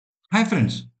Hi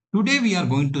friends, today we are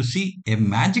going to see a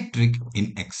magic trick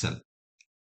in Excel.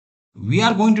 We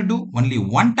are going to do only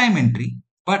one time entry,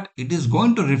 but it is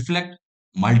going to reflect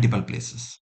multiple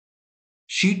places.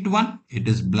 Sheet 1, it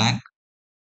is blank.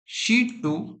 Sheet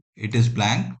 2, it is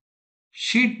blank.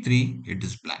 Sheet 3, it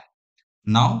is blank.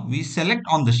 Now we select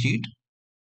on the sheet,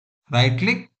 right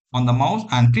click on the mouse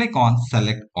and click on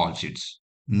select all sheets.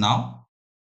 Now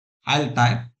I'll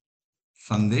type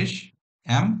Sandesh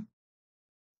M.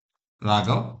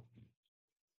 Raghav.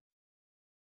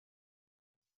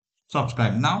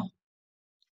 Subscribe now.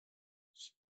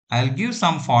 I'll give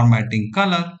some formatting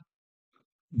color.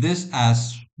 This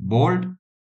as bold.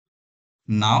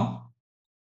 Now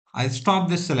I stop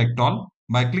this select all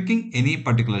by clicking any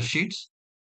particular sheets.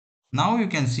 Now you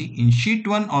can see in sheet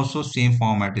 1 also same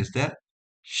format is there.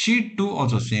 Sheet 2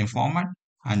 also same format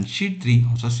and sheet 3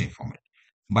 also same format.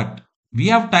 But we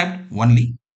have typed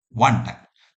only one time.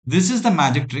 This is the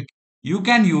magic trick. You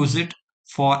can use it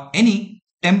for any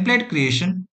template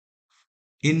creation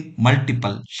in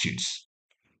multiple sheets.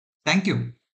 Thank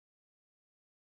you.